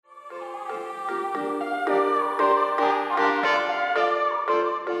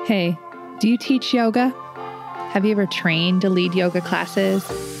Hey, do you teach yoga? Have you ever trained to lead yoga classes,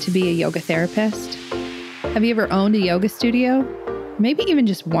 to be a yoga therapist? Have you ever owned a yoga studio? Maybe even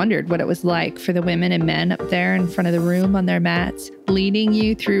just wondered what it was like for the women and men up there in front of the room on their mats, leading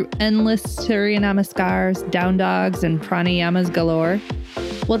you through endless Surya Namaskars, down dogs, and pranayamas galore?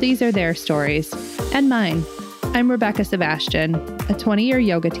 Well, these are their stories, and mine. I'm Rebecca Sebastian, a 20-year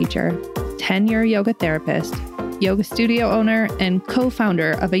yoga teacher, 10-year yoga therapist, yoga studio owner, and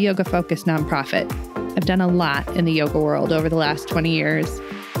co-founder of a yoga-focused nonprofit. I've done a lot in the yoga world over the last 20 years,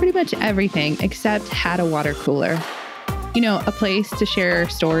 pretty much everything except had a water cooler. You know, a place to share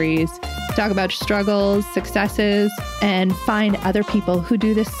stories, talk about struggles, successes, and find other people who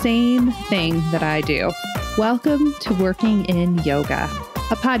do the same thing that I do. Welcome to Working in Yoga,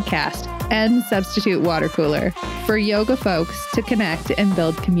 a podcast and substitute water cooler for yoga folks to connect and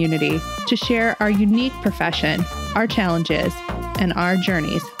build community, to share our unique profession, our challenges, and our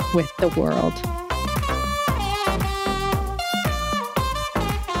journeys with the world.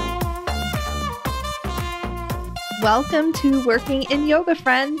 Welcome to Working in Yoga,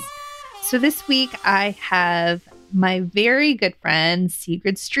 friends. So this week I have my very good friend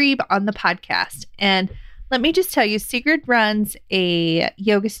Sigrid Strebe on the podcast. And let me just tell you, Sigrid runs a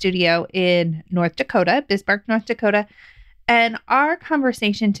yoga studio in North Dakota, Bismarck, North Dakota. And our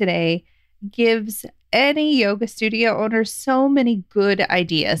conversation today gives any yoga studio owner so many good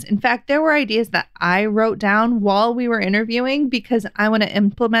ideas. In fact, there were ideas that I wrote down while we were interviewing because I want to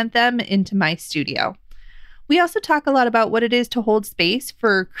implement them into my studio. We also talk a lot about what it is to hold space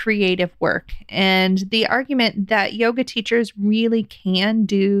for creative work and the argument that yoga teachers really can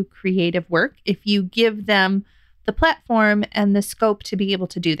do creative work if you give them the platform and the scope to be able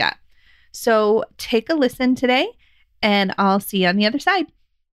to do that. So take a listen today, and I'll see you on the other side.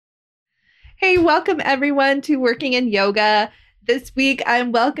 Hey, welcome everyone to Working in Yoga. This week,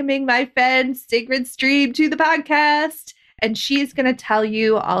 I'm welcoming my friend Sigrid Strebe to the podcast, and she's going to tell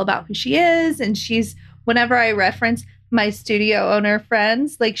you all about who she is, and whenever I reference my studio owner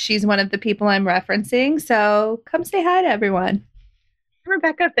friends, like she's one of the people I'm referencing. So come say hi to everyone.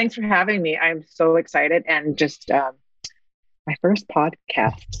 Rebecca, thanks for having me. I'm so excited, and just my first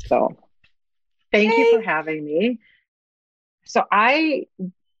podcast. So thank you for having me. So I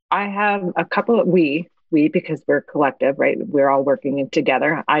have a couple of we because we're collective, right? We're all working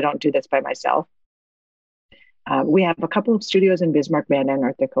together. I don't do this by myself. We have a couple of studios in Bismarck, Mandan,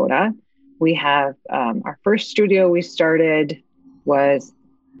 North Dakota. We have our first studio we started was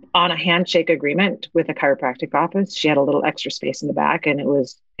on a handshake agreement with a chiropractic office. She had a little extra space in the back, and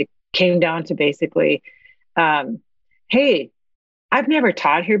it came down to basically, hey, I've never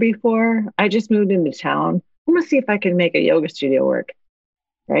taught here before. I just moved into town. I'm gonna see if I can make a yoga studio work,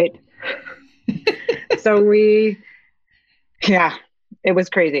 right? So it was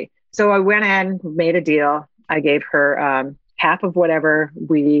crazy. So I went in, made a deal. I gave her half of whatever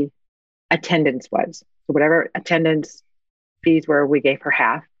attendance was. So whatever attendance fees were, we gave her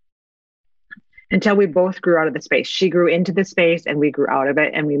half until we both grew out of the space. She grew into the space and we grew out of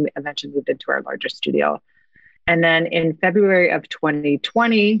it, and we eventually moved into our larger studio. And then in February of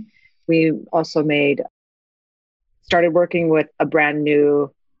 2020, we also started working with a brand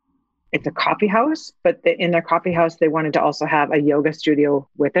new, it's a coffee house, but in their coffee house, they wanted to also have a yoga studio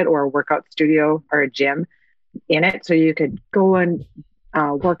with it, or a workout studio or a gym in it. So you could go and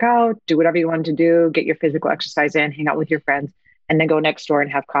work out, do whatever you wanted to do, get your physical exercise in, hang out with your friends, and then go next door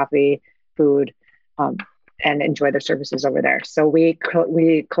and have coffee, food, and enjoy their services over there. So we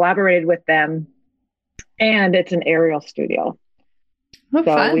collaborated with them, and it's an aerial studio. Oh, so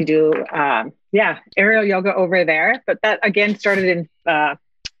fun. We do, aerial yoga over there. But that again started in,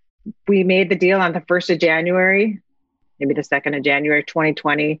 we made the deal on the 1st of January, maybe the 2nd of January,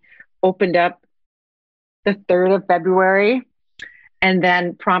 2020, opened up the 3rd of February, and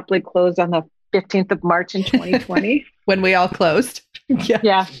then promptly closed on the 15th of March in 2020. When we all closed.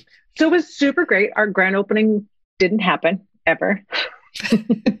 Yeah. So it was super great. Our grand opening didn't happen ever.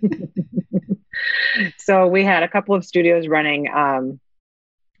 So we had a couple of studios running.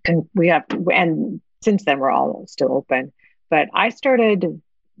 And since then we're all still open. But I started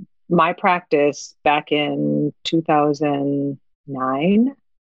my practice back in 2009.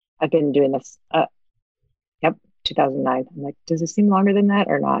 I've been doing this. 2009. I'm like, does it seem longer than that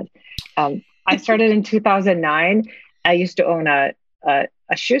or not? I started in 2009. I used to own a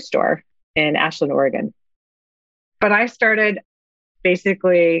shoe store in Ashland, Oregon. But I started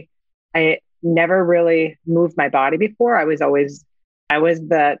I never really moved my body before. I was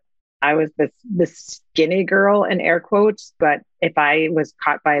the skinny girl in air quotes, but if I was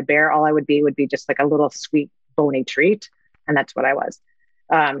caught by a bear, all I would be just like a little sweet bony treat. And that's what I was.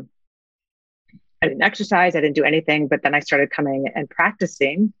 I didn't exercise, I didn't do anything, but then I started coming and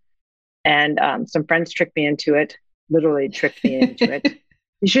practicing, and some friends tricked me into it, literally tricked me into it.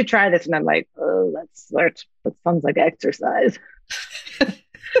 You should try this. And I'm like, oh, that sounds like exercise.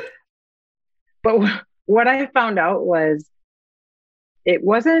 But what I found out was it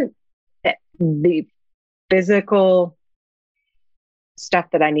wasn't the physical stuff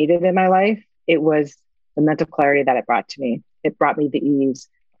that I needed in my life. It was the mental clarity that it brought to me. It brought me the ease.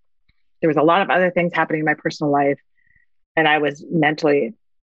 There was a lot of other things happening in my personal life, and I was mentally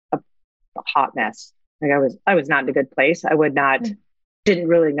a hot mess. Like I was not in a good place. Didn't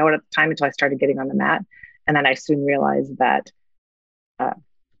really know it at the time until I started getting on the mat. And then I soon realized that,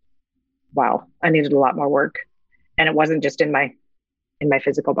 wow, I needed a lot more work. And it wasn't just in my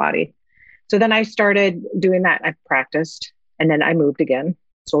physical body. So then I started doing that. I practiced, and then I moved again,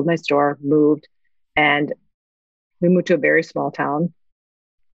 sold my store, moved, and we moved to a very small town.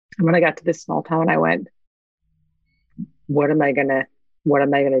 And when I got to this small town, I went, what am I gonna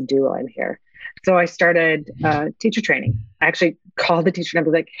do while I'm here? So I started teacher training. I actually called the teacher and I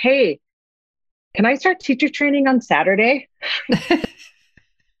was like, hey, can I start teacher training on Saturday?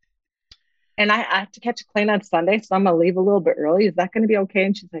 And I have to catch a plane on Sunday, so I'm going to leave a little bit early. Is that going to be okay?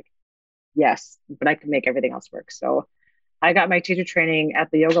 And she's like, yes, but I can make everything else work. So I got my teacher training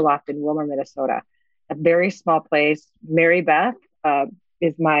at the Yoga Loft in Wilmer, Minnesota, a very small place. Mary Beth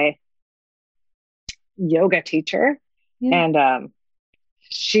is my yoga teacher. Yeah. And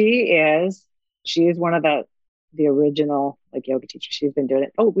she is one of the original like yoga teachers. She's been doing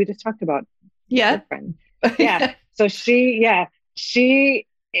it. Oh, we just talked about her friend. Yeah. So she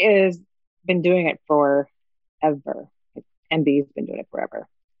is been doing it forever. MB's been doing it forever.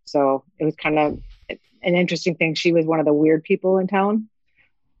 So it was kind of an interesting thing. She was one of the weird people in town.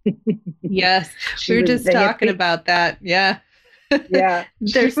 Yes. We were just talking about that. Yeah. Yeah.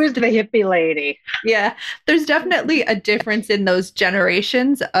 She was the hippie lady. Yeah. There's definitely a difference in those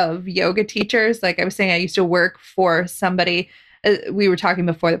generations of yoga teachers. Like I was saying, I used to work for somebody. We were talking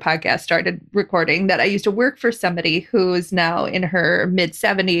before the podcast started recording that I used to work for somebody who is now in her mid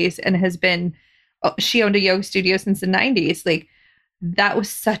 70s and she owned a yoga studio since the 90s. Like that was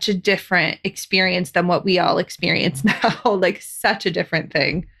such a different experience than what we all experience now. Like such a different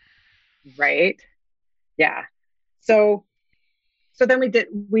thing. Right. Yeah. So then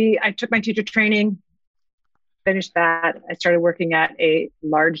I took my teacher training, finished that. I started working at a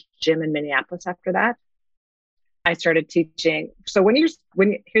large gym in Minneapolis after that. I started teaching. So here's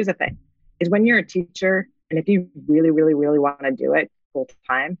the thing is when you're a teacher, and if you really, really, really want to do it full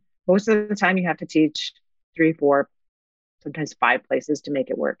time, most of the time you have to teach 3, 4, sometimes 5 places to make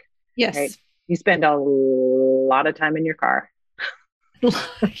it work. Yes. Right? You spend a lot of time in your car.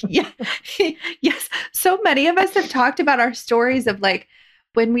 Yeah. Yes. So many of us have talked about our stories of like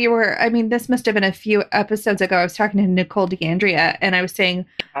when we were, this must have been a few episodes ago. I was talking to Nicole DeAndrea and I was saying,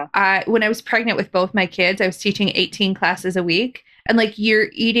 when I was pregnant with both my kids, I was teaching 18 classes a week. And like, you're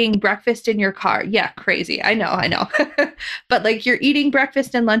eating breakfast in your car. Yeah. Crazy. I know. But like, you're eating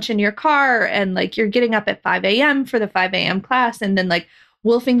breakfast and lunch in your car and like, you're getting up at 5 a.m. for the 5 a.m. class. And then like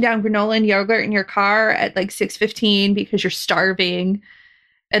wolfing down granola and yogurt in your car at like 6:15 because you're starving.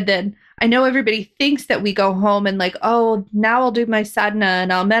 And then I know everybody thinks that we go home and like, oh, now I'll do my sadhana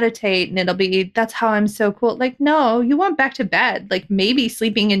and I'll meditate and that's how I'm so cool. Like, no, you want back to bed, like maybe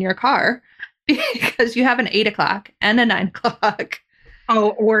sleeping in your car because you have an 8 o'clock and a 9 o'clock. Oh,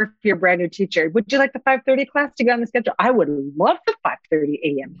 or if you're a brand new teacher, would you like the 5:30 class to get on the schedule? I would love the 5:30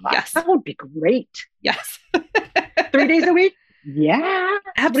 a.m. class. Yes. That would be great. Yes. 3 days a week? Yeah.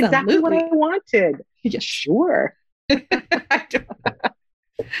 Absolutely. Exactly what I wanted. Yeah. Sure.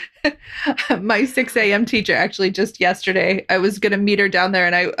 My 6 a.m. teacher actually just yesterday, I was going to meet her down there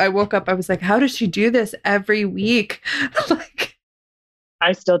and I woke up, I was like, how does she do this every week? Like,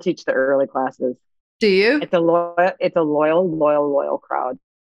 I still teach the early classes. Do you? It's a loyal crowd.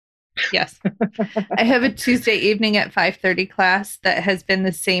 Yes. I have a Tuesday evening at 5:30 class that has been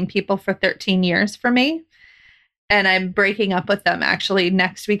the same people for 13 years for me. And I'm breaking up with them. Actually,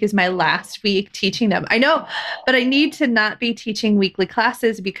 next week is my last week teaching them. I know, but I need to not be teaching weekly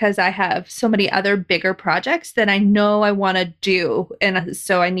classes because I have so many other bigger projects that I know I want to do. And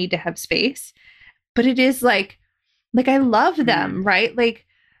so I need to have space. But it is like I love them, right? Like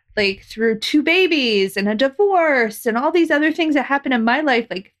through 2 babies and a divorce and all these other things that happen in my life,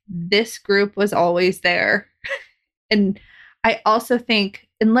 like this group was always there. And I also think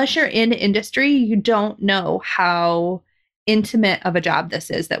unless you're in industry, you don't know how intimate of a job this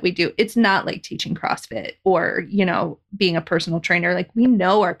is that we do. It's not like teaching CrossFit or, being a personal trainer. Like we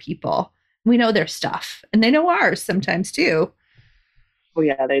know our people, we know their stuff and they know ours sometimes too. Oh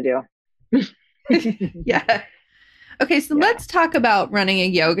yeah, they do. Yeah. Okay, so Yeah. let's talk about running a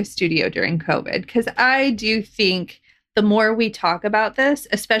yoga studio during COVID because I do think the more we talk about this,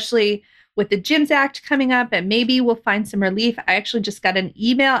 especially with the Gyms Act coming up, and maybe we'll find some relief. I actually just got an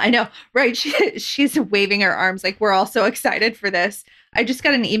email. I know, right? She's waving her arms like we're all so excited for this. I just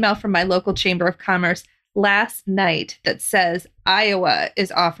got an email from my local Chamber of Commerce last night that says Iowa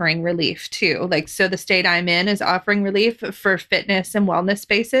is offering relief too. Like, so the state I'm in is offering relief for fitness and wellness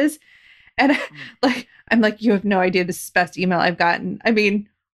spaces. And like, I'm like, you have no idea this is the best email I've gotten. I mean,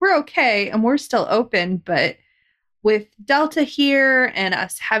 we're okay and we're still open, but with Delta here and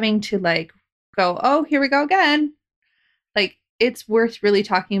us having to like go, oh, here we go again, like it's worth really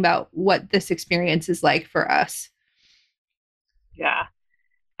talking about what this experience is like for us. Yeah.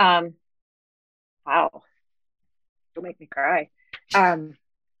 Um, wow. Don't make me cry. Um,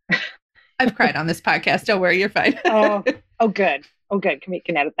 I've cried on this podcast. Don't worry, you're fine. oh, good. Oh, good.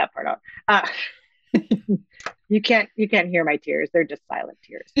 Can edit that part out. You can't hear my tears. They're just silent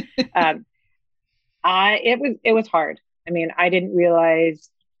tears. Um, it was hard. I mean, I didn't realize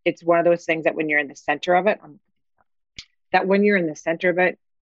it's one of those things that when you're in the center of it, that when you're in the center of it,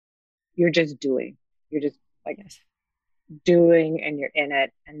 you're just doing. You're just like Yes. doing and you're in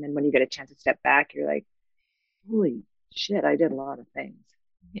it. And then when you get a chance to step back, you're like, holy shit, I did a lot of things.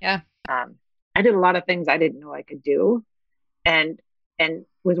 Yeah. I did a lot of things I didn't know I could do. And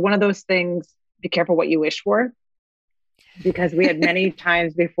was one of those things, be careful what you wish for, because we had many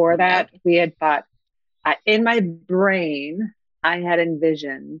times before that we had thought in my brain I had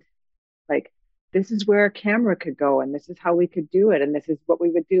envisioned like this is where a camera could go and this is how we could do it and this is what we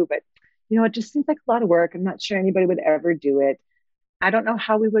would do, but it just seems like a lot of work. I'm not sure anybody would ever do it. I don't know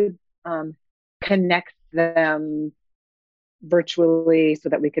how we would connect them virtually so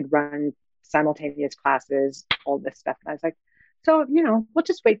that we could run simultaneous classes, all this stuff. And I was like, so, we'll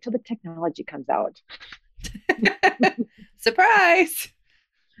just wait till the technology comes out. Surprise.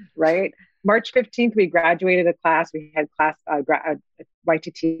 Right. March 15th, we graduated a class. We had a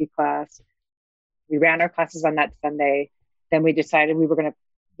YTT class. We ran our classes on that Sunday. Then we decided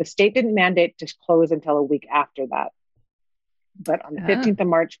the state didn't mandate to close until a week after that. But on the 15th of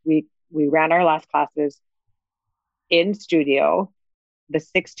March, we ran our last classes in studio. The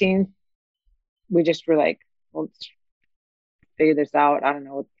 16th, we just were like, well, let's figure this out. I don't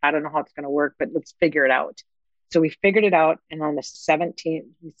know how it's going to work, but let's figure it out. So we figured it out. And on the 17th,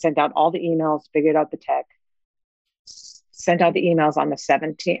 we sent out all the emails, figured out the tech, sent out the emails on the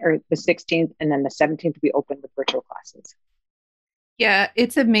 17th or the 16th. And then the 17th, we opened with virtual classes. Yeah,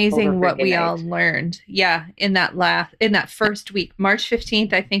 it's amazing what we all learned. Yeah, in that first week, March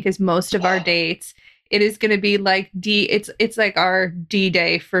 15th, I think is most of our dates. It is going to be like it's like our D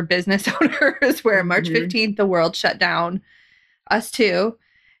day for business owners where March 15th the world shut down, us too.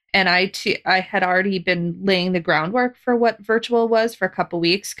 And I had already been laying the groundwork for what virtual was for a couple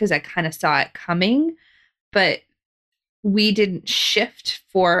weeks because I kind of saw it coming, but we didn't shift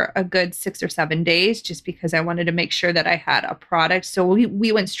for a good 6 or 7 days just because I wanted to make sure that I had a product. So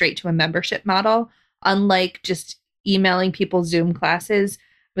we went straight to a membership model, unlike just emailing people Zoom classes. It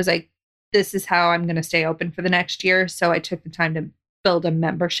was like, this is how I'm going to stay open for the next year. So I took the time to build a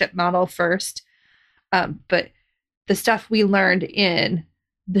membership model first. But the stuff we learned in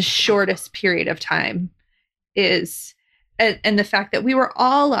the shortest period of time is, and the fact that we were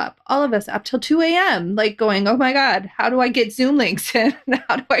all of us up till 2 a.m., like going, oh my God, how do I get Zoom links and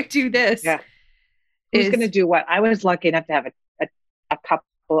how do I do this? Yeah. Who's going to do what? I was lucky enough to have a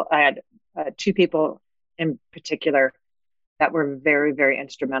couple, I had 2 people in particular that were very, very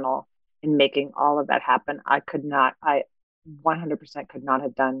instrumental in making all of that happen. I 100% could not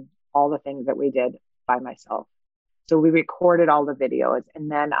have done all the things that we did by myself. So we recorded all the videos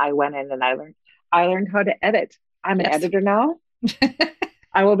and then I went in and I learned how to edit. I'm an editor now.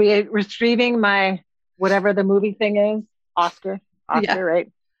 I will be retrieving my, whatever the movie thing is, Oscar,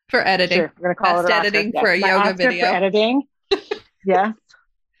 right? For editing. Sure. We're going to call it editing for a yoga Oscar video. For editing. Yes.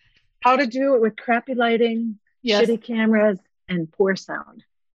 How to do it with crappy lighting, shitty cameras, and poor sound.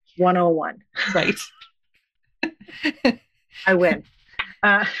 101. Right. I win.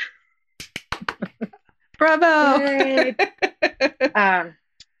 Bravo.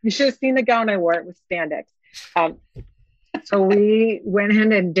 You should have seen the gown I wore. It was spandex. So we went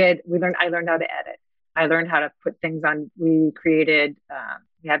in and I learned how to edit. I learned how to put things on. We created,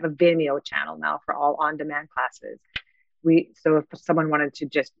 we have a Vimeo channel now for all on-demand classes. So if someone wanted to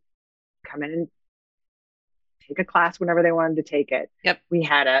just come in and take a class whenever they wanted to take it. Yep. We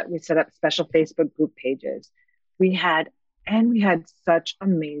set up special Facebook group pages. We had such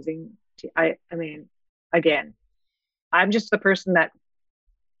amazing, I mean, again, I'm just the person that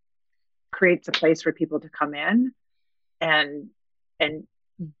creates a place for people to come in and and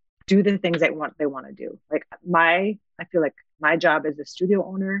do the things they want to do. Like I feel like my job as a studio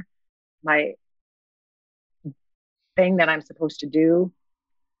owner, my thing that I'm supposed to do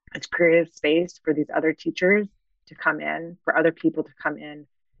is create a space for these other teachers to come in, for other people to come in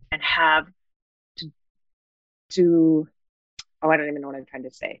and have to oh, I don't even know what I'm trying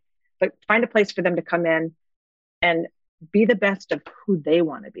to say, but find a place for them to come in and be the best of who they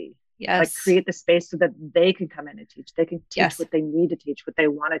want to be. Yes. Like create the space so that they can come in and teach. They can teach yes. what they need to teach, what they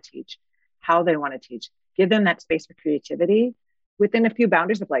want to teach, how they want to teach. Give them that space for creativity within a few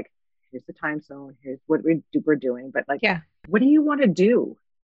boundaries of like, here's the time zone, here's what we're doing. But like, what do you want to do?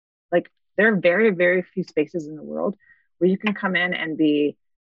 Like, there are very, very few spaces in the world where you can come in and be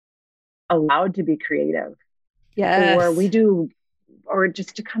allowed to be creative. Yes. Or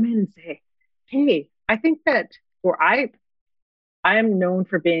just to come in and say, hey, I think that, or I am known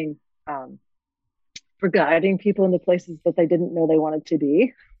for being, for guiding people into places that they didn't know they wanted to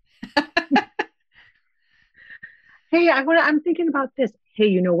be. Hey, I'm thinking about this. Hey,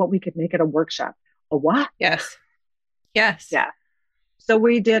 you know what? We could make it a workshop. A what? Yes. Yeah. So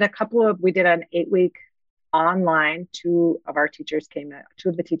we did an 8-week online. Two of the teachers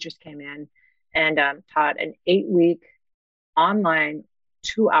came in and taught an 8-week online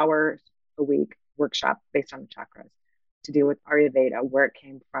 2 hours a week workshop based on the chakras to deal with Ayurveda, where it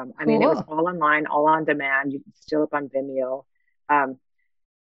came from. I mean, it was all online, all on demand. You can steal up on Vimeo.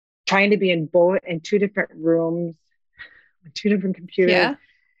 Trying to be in 2 different rooms, 2 different computers. Yeah.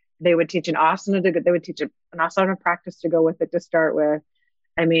 They would teach an asana. They would teach an asana practice to go with it to start with.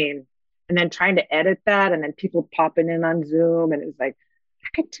 I mean, and then trying to edit that, and then people popping in on Zoom, and it was like, I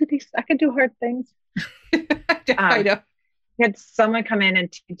could do these. I could do hard things. I know. We had someone come in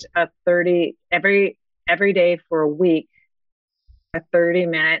and teach every day for a week, a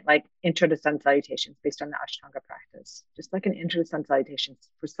 30-minute like intro to sun salutations based on the Ashtanga practice, just like an intro to sun salutations,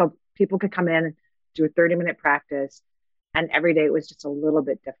 so people could come in and do a 30-minute practice, and every day it was just a little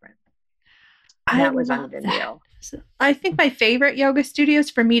bit different. And that was on Vimeo. I think my favorite yoga studios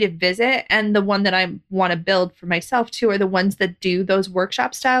for me to visit, and the one that I want to build for myself too, are the ones that do those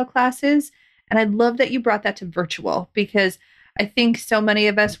workshop style classes. And I love that you brought that to virtual, because I think so many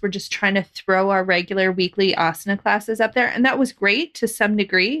of us were just trying to throw our regular weekly asana classes up there. And that was great to some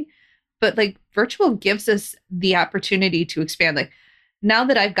degree, but like virtual gives us the opportunity to expand. Like, now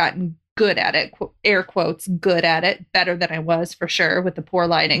that I've gotten good at it, air quotes, good at it, better than I was for sure with the poor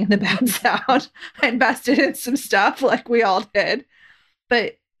lighting and the bad sound. I invested in some stuff like we all did.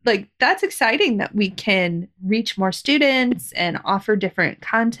 But like, that's exciting that we can reach more students and offer different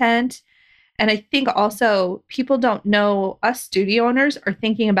content. And I think also people don't know, us studio owners are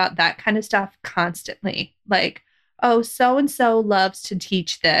thinking about that kind of stuff constantly. Like, oh, so-and-so loves to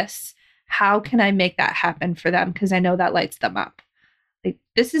teach this. How can I make that happen for them? Because I know that lights them up. Like,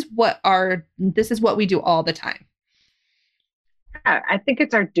 this is what we do all the time. Yeah, I think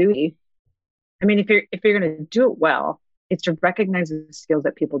it's our duty. I mean, if you're going to do it well, it's to recognize the skills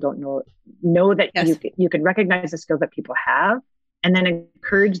that people don't know that yes. you can recognize the skills that people have, and then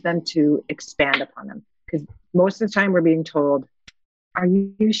encourage them to expand upon them. Because most of the time we're being told, are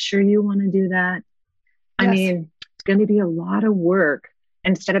you sure you want to do that? Yes. I mean, it's going to be a lot of work.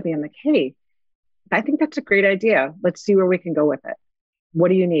 Instead of being like, hey, I think that's a great idea. Let's see where we can go with it. What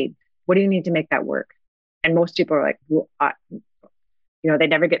do you need? What do you need to make that work? And most people are like, well, they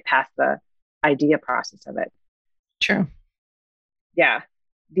never get past the idea process of it. True. Yeah.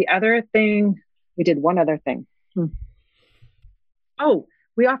 The other thing, we did one other thing. Oh,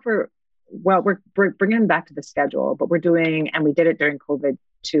 we offer, well, we're bringing them back to the schedule, but we're doing, and we did it during COVID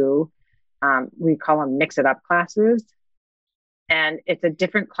too. We call them mix it up classes. And it's a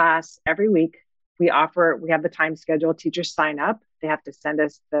different class every week. We have the time schedule. Teachers sign up. They have to send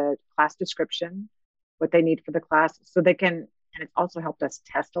us the class description, what they need for the class, so they can, and it's also helped us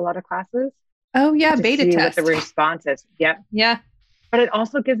test a lot of classes. Oh yeah, beta test. What the response is. Yep. Yeah. But it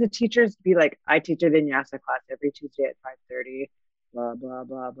also gives the teachers to be like, I teach a vinyasa class every Tuesday at 5:30, blah, blah,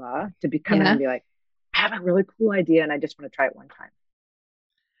 blah, blah, to come in and be like, I have a really cool idea and I just want to try it one time.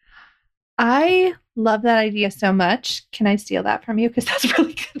 I love that idea so much. Can I steal that from you? Because that's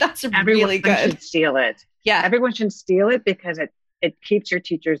really good. That's really good. Everyone should steal it. Yeah. Everyone should steal it because it keeps your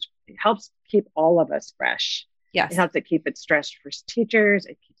teachers, it helps keep all of us fresh. Yes. It helps it keep it fresh for teachers.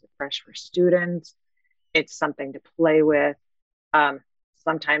 It keeps it fresh for students. It's something to play with.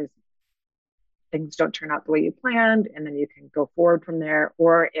 Sometimes things don't turn out the way you planned, and then you can go forward from there.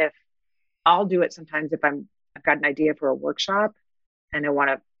 Or if I'll do it sometimes if I've got an idea for a workshop and I want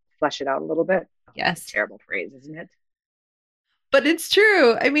to flesh it out a little bit. Yes. Terrible phrase, isn't it? But it's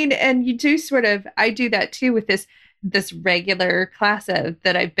true. I mean, and you do sort of, I do that too with this regular class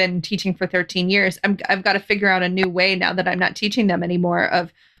that I've been teaching for 13 years. I've got to figure out a new way now that I'm not teaching them anymore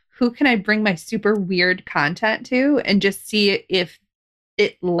of who can I bring my super weird content to and just see if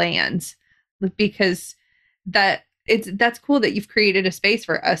it lands, because that's cool that you've created a space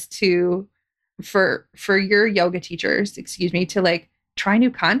for us to for your yoga teachers, excuse me, to like try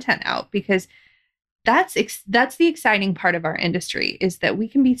new content out, because that's the exciting part of our industry is that we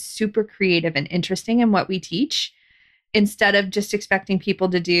can be super creative and interesting in what we teach instead of just expecting people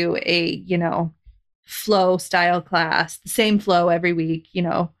to do a, flow style class, the same flow every week.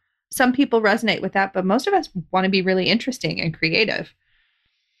 Some people resonate with that, but most of us want to be really interesting and creative.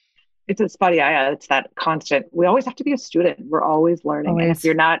 It's funny. It's that constant. We always have to be a student. We're always learning. And if Always.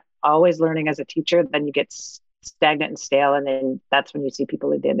 you're not always learning as a teacher, then you get stagnant and stale. And then that's when you see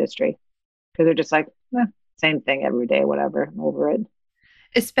people in the industry because they're just like, same thing every day, whatever, I'm over it. And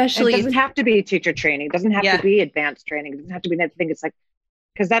it Especially, doesn't have to be teacher training. It doesn't have yeah. to be advanced training. It doesn't have to be anything. It's like,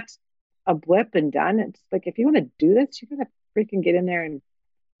 because that's a blip and done. It's like, if you want to do this, you got to freaking get in there and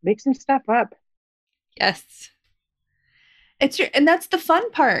make some stuff up. Yes. And that's the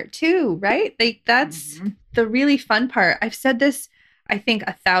fun part too, right? Like that's the really fun part. I've said this, I think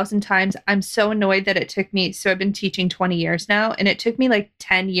 1,000 times. I'm so annoyed that it took me, so I've been teaching 20 years now, and it took me like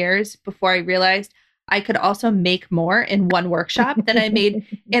 10 years before I realized I could also make more in one workshop than I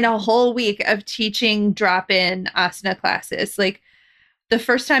made in a whole week of teaching drop-in asana classes. Like the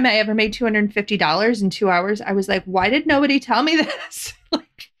first time I ever made $250 in 2 hours, I was like, why did nobody tell me this? Like,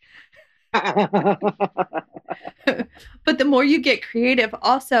 but the more you get creative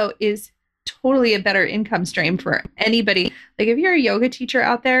also is totally a better income stream for anybody. Like if you're a yoga teacher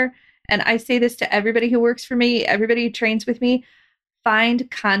out there, and I say this to everybody who works for me, everybody who trains with me,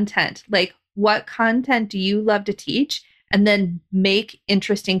 find content. Like what content do you love to teach? And then make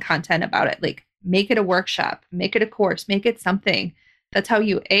interesting content about it. Like make it a workshop, make it a course, make it something. That's how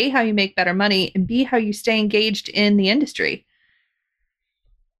you, A, how you make better money, and B, how you stay engaged in the industry.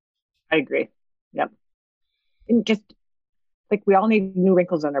 I agree. Yep. And just like we all need new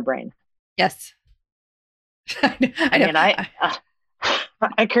wrinkles in our brain. Yes. I mean,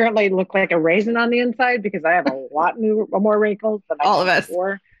 I currently look like a raisin on the inside because I have a lot more wrinkles than I all of us.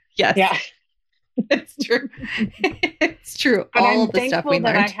 Before. Yes. Yeah. It's true. It's true. But All I'm the stuff we thankful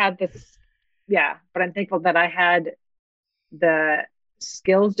that learned. I had this. Yeah. But I'm thankful that I had the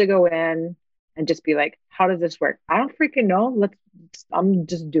skills to go in and just be like, how does this work? I don't freaking know. I'm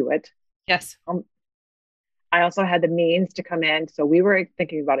just do it. Yes. I also had the means to come in. So we were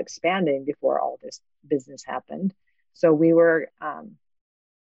thinking about expanding before all this business happened. So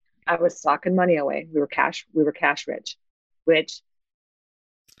I was socking money away. We were cash rich, which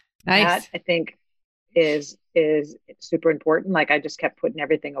Nice. that I think is super important. Like I just kept putting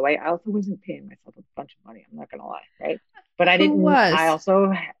everything away. I also wasn't paying myself a bunch of money. I'm not gonna lie, right? But I Who didn't. was? I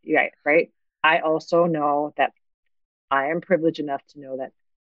also, yeah, right. I also know that I am privileged enough to know that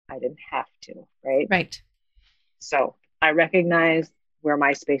I didn't have to, right? Right. So I recognize where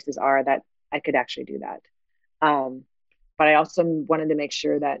my spaces are that I could actually do that. But I also wanted to make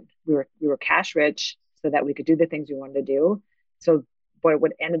sure that we were cash rich so that we could do the things we wanted to do. So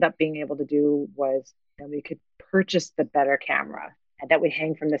what ended up being able to do was then we could purchase the better camera and that we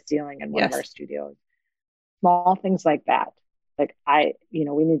hang from the ceiling in one of our studios. Small things like that. Like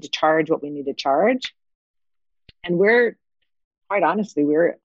we need to charge what we need to charge. And we're quite honestly,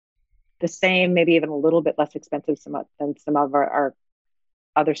 we're the same, maybe even a little bit less expensive than some of our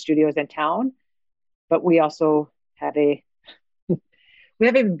other studios in town. But we also have a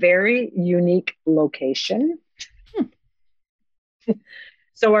very unique location.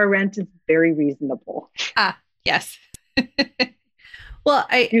 So our rent is very reasonable. Ah, yes. Well,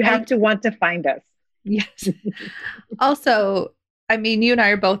 you have to want to find us. Yes. Also, I mean, you and I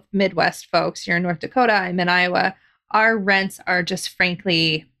are both Midwest folks. You're in North Dakota, I'm in Iowa. Our rents are just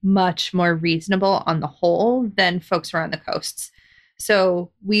frankly much more reasonable on the whole than folks who are on the coasts.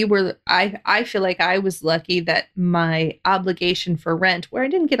 So I feel like I was lucky that my obligation for rent, where I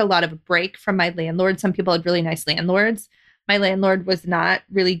didn't get a lot of a break from my landlord, some people had really nice landlords. My landlord was not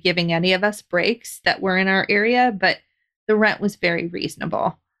really giving any of us breaks that were in our area, but the rent was very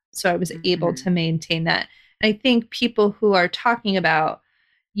reasonable. So I was able to maintain that. And I think people who are talking about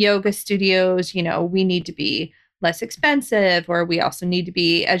yoga studios, we need to be less expensive, or we also need to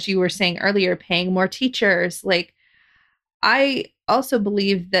be, as you were saying earlier, paying more teachers. Like, I also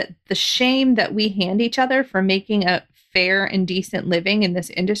believe that the shame that we hand each other for making a fair and decent living in this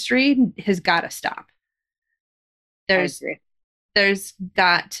industry has got to stop. there's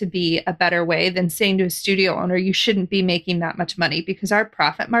got to be a better way than saying to a studio owner, you shouldn't be making that much money, because our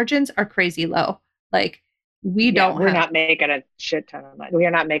profit margins are crazy low. Like, we don't we're have, not making a shit ton of money. We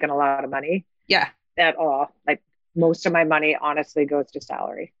are not making a lot of money yeah, at all. Like, most of my money honestly goes to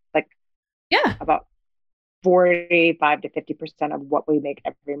salary. Like, yeah, about 45 to 50% of what we make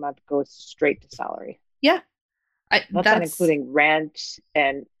every month goes straight to salary. yeah. That's not including rent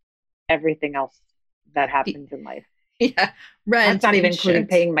and everything else that happens in life. Yeah, rent. That's not even including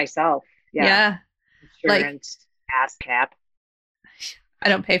paying myself. Yeah. Insurance, like, ASCAP. I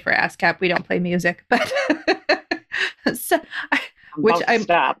don't pay for ASCAP. We don't play music, but so,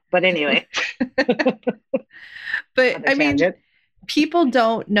 stop. But anyway, but I mean, people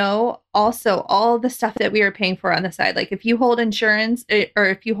don't know also all the stuff that we are paying for on the side. Like, if you hold insurance, or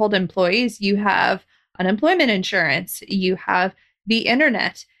if you hold employees, you have unemployment insurance, you have the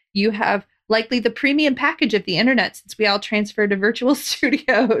internet, you have likely the premium package of the internet, since we all transfer to virtual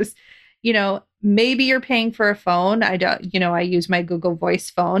studios. You know, maybe you're paying for a phone. I don't, I use my Google Voice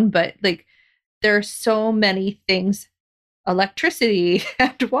phone, but like, there are so many things, electricity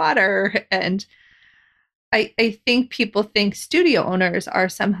and water. And I think people think studio owners are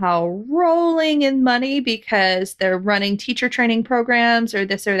somehow rolling in money because they're running teacher training programs or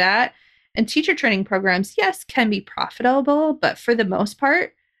this or that. And teacher training programs, yes, can be profitable, but for the most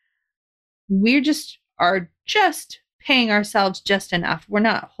part, we are just paying ourselves just enough. We're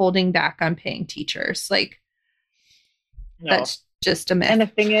not holding back on paying teachers. Like, no. That's just a myth. And the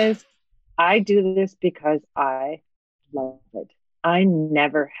thing is, I do this because I love it. I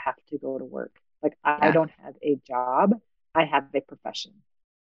never have to go to work. Like, I don't have a job. I have a profession.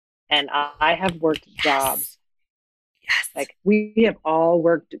 And I have worked jobs. Yes. Like, we have all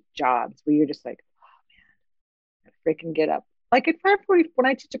worked jobs where you're just like, oh man, I freaking get up. Like at 5:40, when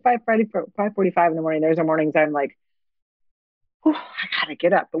I teach at 5:45 in the morning, there's mornings I'm like, oh, I gotta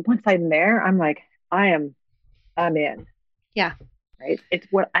get up. But once I'm there, I'm like, I'm in. Yeah. Right. It's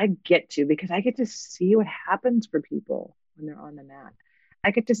what I get to, because I get to see what happens for people when they're on the mat.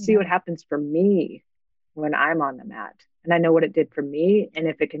 I get to see what happens for me when I'm on the mat. And I know what it did for me. And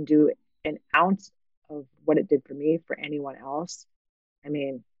if it can do an ounce of what it did for me for anyone else, I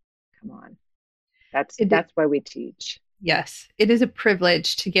mean, come on. That's why we teach. Yes, it is a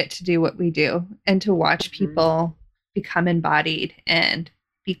privilege to get to do what we do and to watch people become embodied and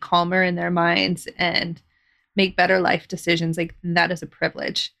be calmer in their minds and make better life decisions. Like, that is a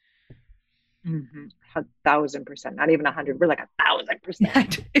privilege. 1,000%, not even 100. We're like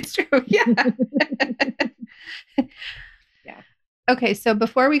 1,000%. It's true. Yeah. Yeah. Okay. So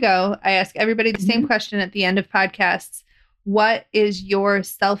before we go, I ask everybody the same question at the end of podcasts. What is your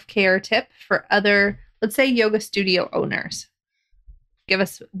self-care tip for other, let's say, yoga studio owners? Give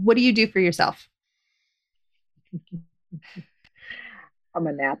us, what do you do for yourself? I'm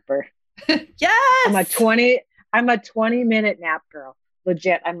a napper. Yes. I'm a 20-minute nap girl.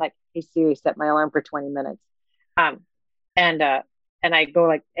 Legit. I'm like, hey Siri, set my alarm for 20 minutes. And I go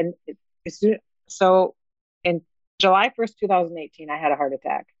like, and so in July 1st, 2018, I had a heart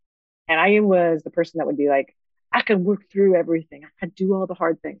attack, and I was the person that would be like, I can work through everything. I can do all the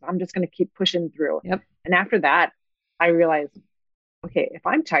hard things. I'm just going to keep pushing through. Yep. And after that, I realized, okay, if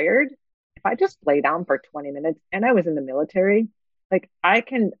I'm tired, if I just lay down for 20 minutes, and I was in the military, like I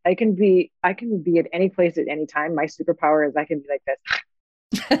can be at any place at any time. My superpower is I can be like this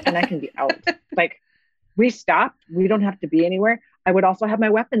and I can be out. Like, we stopped. We don't have to be anywhere. I would also have my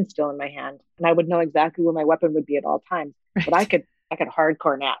weapon still in my hand, and I would know exactly where my weapon would be at all times. Right. But I could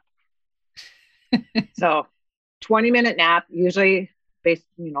hardcore nap. So 20-minute nap, usually based,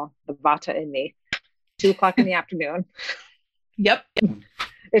 the Vata in me, 2:00 in the afternoon. Yep.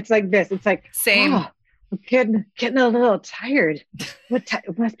 It's like this. It's like, same. Oh, I'm getting a little tired.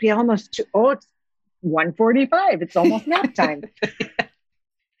 It must be almost it's 1:45. It's almost nap time.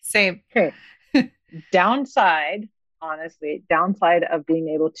 Same. Okay. Downside of being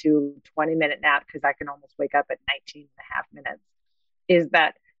able to 20-minute nap, because I can almost wake up at 19 and a half minutes, is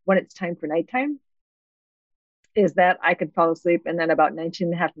that when it's time for nighttime, is that I could fall asleep, and then about 19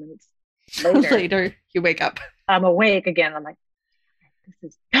 and a half minutes later you wake up. I'm awake again. I'm like,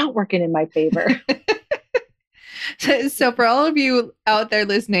 this is not working in my favor. So for all of you out there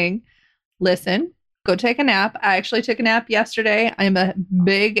listening, listen, go take a nap. I actually took a nap yesterday. I'm a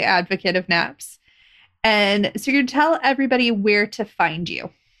big advocate of naps. And so you tell everybody where to find you.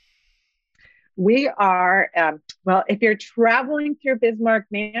 We are, if you're traveling through Bismarck,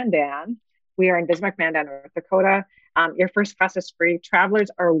 Mandan, we are in Bismarck, Mandan, North Dakota. Your first class is free. Travelers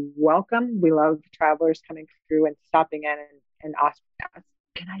are welcome. We love travelers coming through and stopping in and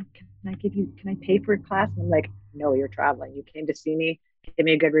can I pay for a class? And I'm like, no, you're traveling. You came to see me. Give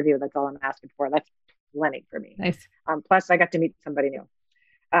me a good review. That's all I'm asking for. That's plenty for me. Nice. Plus, I got to meet somebody new.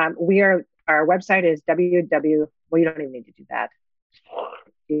 Our website is www. Well, you don't even need to do that.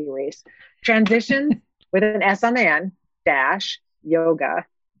 Erase. Transition with an S on the end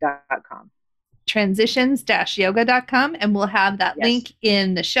 -yoga.com. Transitions-yoga.com. And we'll have that link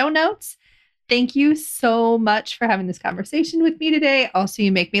in the show notes. Thank you so much for having this conversation with me today. Also,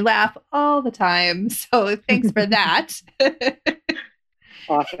 you make me laugh all the time. So thanks for that.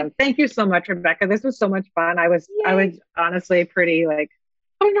 Awesome. Thank you so much, Rebecca. This was so much fun. I was honestly pretty like,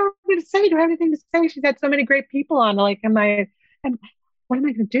 I don't know what I'm going to say. Do I have anything to say? She's had so many great people on. Like, what am I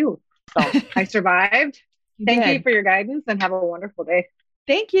going to do? So I survived. Thank you for your guidance and have a wonderful day.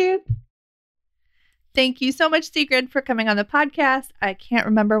 Thank you. Thank you so much, Sigrid, for coming on the podcast. I can't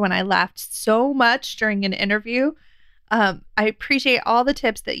remember when I laughed so much during an interview. I appreciate all the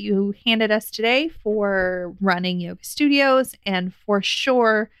tips that you handed us today for running yoga studios, and for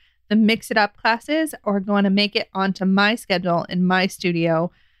sure, the Mix It Up classes are going to make it onto my schedule in my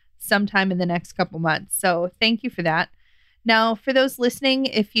studio sometime in the next couple months. So thank you for that. Now, for those listening,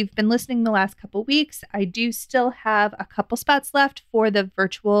 if you've been listening the last couple weeks, I do still have a couple spots left for the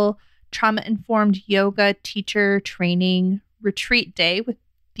virtual trauma-informed yoga teacher training retreat day with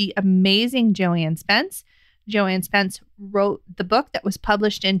the amazing Joanne Spence. Joanne Spence wrote the book that was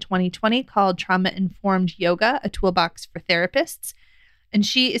published in 2020 called Trauma-Informed Yoga, a Toolbox for Therapists. And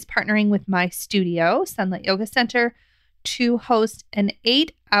she is partnering with my studio, Sunlight Yoga Center, to host an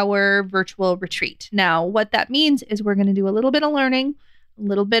 8-hour virtual retreat. Now, what that means is we're going to do a little bit of learning, a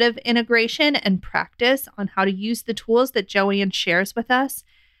little bit of integration and practice on how to use the tools that Joanne shares with us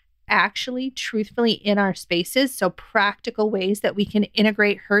actually, truthfully, in our spaces. So practical ways that we can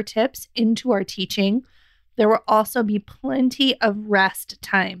integrate her tips into our teaching. There will also be plenty of rest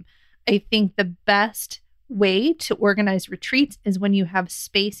time. I think the best way to organize retreats is when you have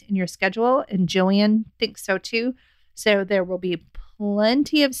space in your schedule, and Joanne thinks so too. So there will be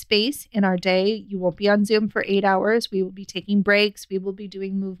plenty of space in our day. You won't be on Zoom for 8 hours. We will be taking breaks. We will be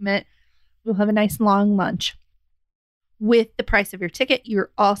doing movement. We'll have a nice long lunch. With the price of your ticket,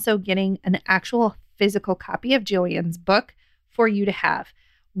 you're also getting an actual physical copy of Joanne's book for you to have.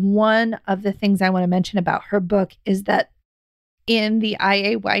 One of the things I want to mention about her book is that in the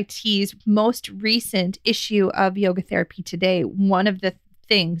IAYT's most recent issue of Yoga Therapy Today, one of the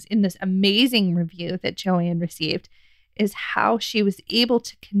things in this amazing review that Joanne received is how she was able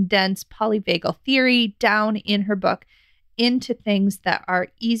to condense polyvagal theory down in her book into things that are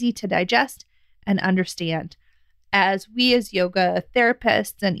easy to digest and understand. As we as yoga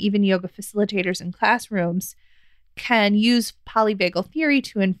therapists and even yoga facilitators in classrooms can use polyvagal theory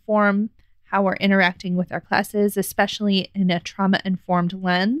to inform how we're interacting with our classes, especially in a trauma-informed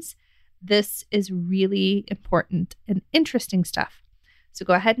lens, this is really important and interesting stuff. So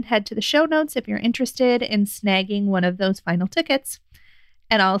go ahead and head to the show notes if you're interested in snagging one of those final tickets.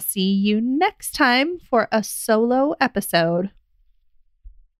 And I'll see you next time for a solo episode.